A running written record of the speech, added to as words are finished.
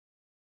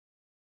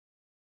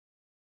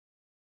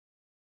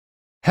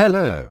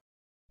Hello!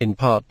 In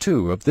part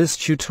 2 of this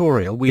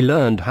tutorial we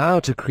learned how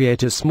to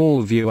create a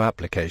small view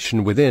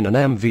application within an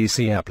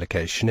MVC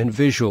application in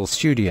Visual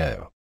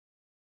Studio.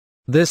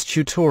 This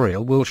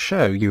tutorial will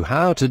show you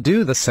how to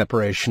do the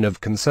separation of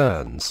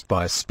concerns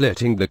by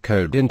splitting the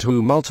code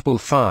into multiple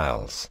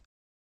files.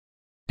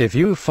 If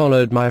you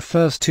followed my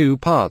first two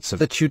parts of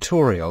the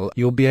tutorial,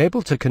 you'll be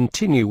able to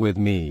continue with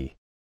me.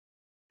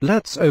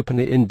 Let's open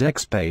the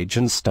index page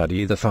and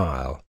study the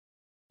file.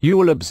 You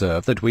will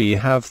observe that we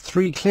have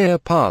three clear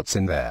parts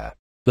in there.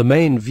 The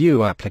main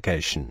view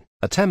application,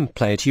 a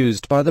template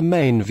used by the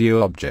main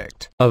view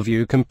object, a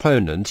view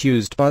component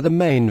used by the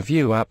main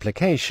view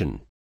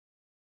application.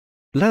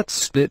 Let's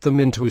split them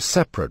into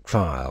separate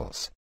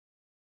files.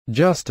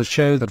 Just to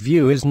show that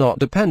view is not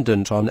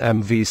dependent on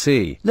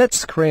MVC,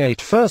 let's create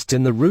first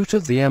in the root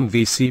of the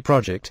MVC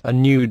project a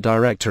new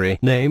directory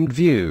named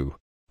view.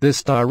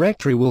 This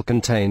directory will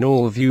contain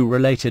all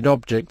view-related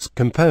objects,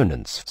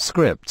 components,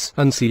 scripts,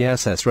 and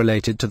CSS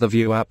related to the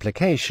view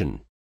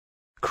application.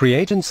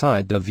 Create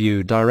inside the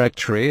view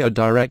directory a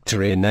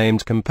directory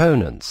named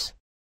components.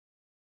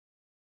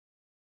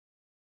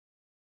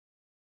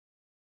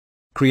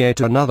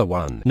 Create another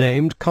one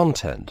named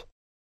content.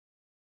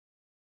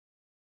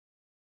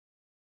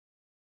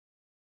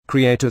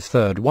 Create a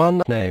third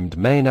one named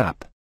main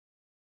app.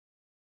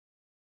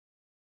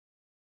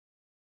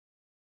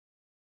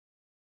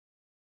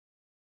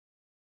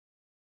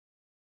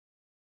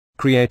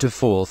 Create a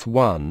fourth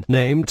one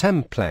named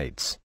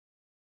templates.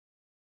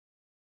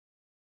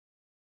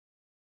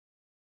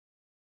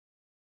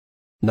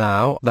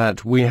 Now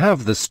that we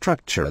have the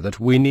structure that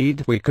we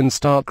need, we can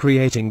start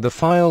creating the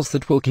files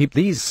that will keep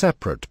these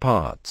separate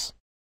parts.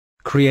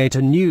 Create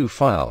a new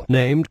file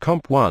named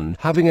comp1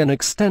 having an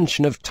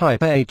extension of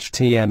type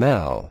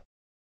HTML.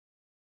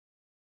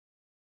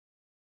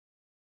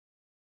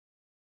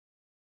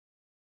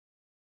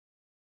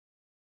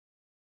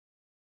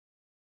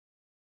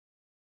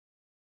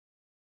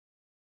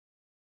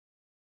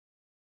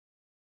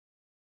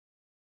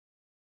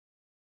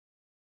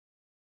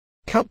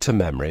 Cut to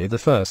memory the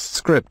first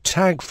script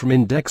tag from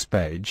index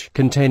page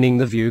containing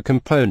the view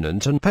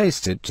component and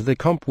paste it to the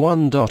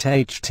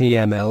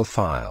comp1.html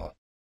file.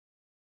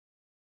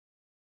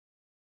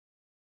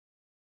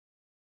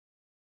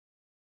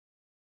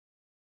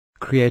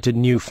 Create a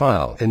new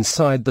file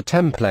inside the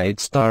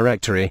templates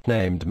directory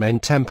named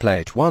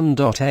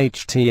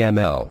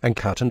maintemplate1.html and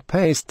cut and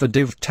paste the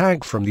div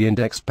tag from the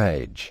index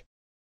page.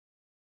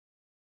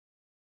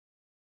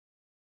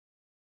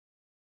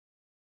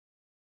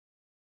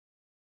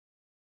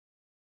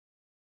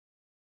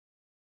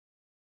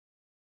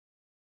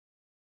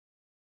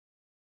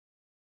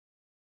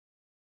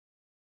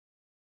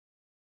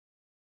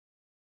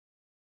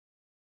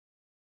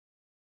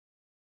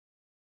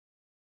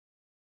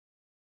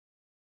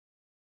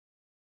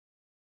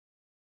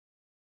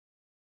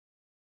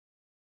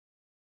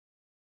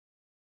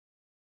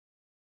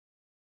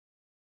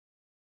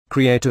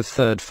 Create a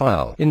third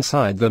file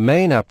inside the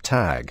main app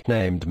tag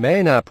named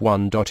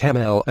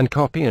mainapp1.ml and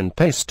copy and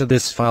paste to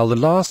this file the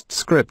last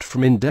script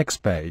from index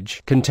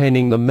page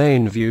containing the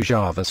main view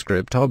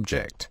JavaScript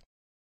object.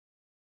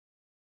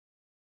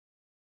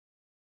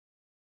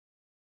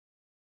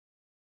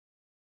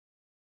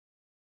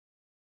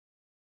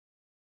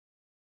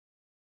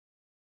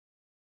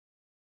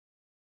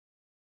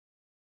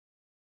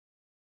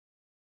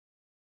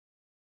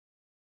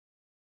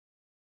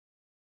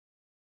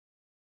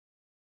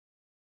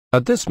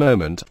 At this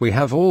moment, we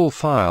have all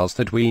files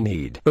that we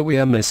need, but we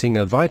are missing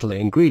a vital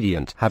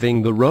ingredient,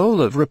 having the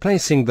role of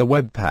replacing the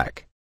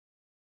WebPack.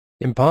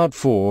 In part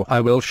 4,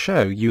 I will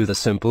show you the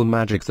simple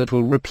magic that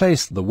will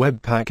replace the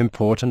WebPack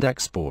import and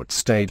export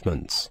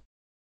statements.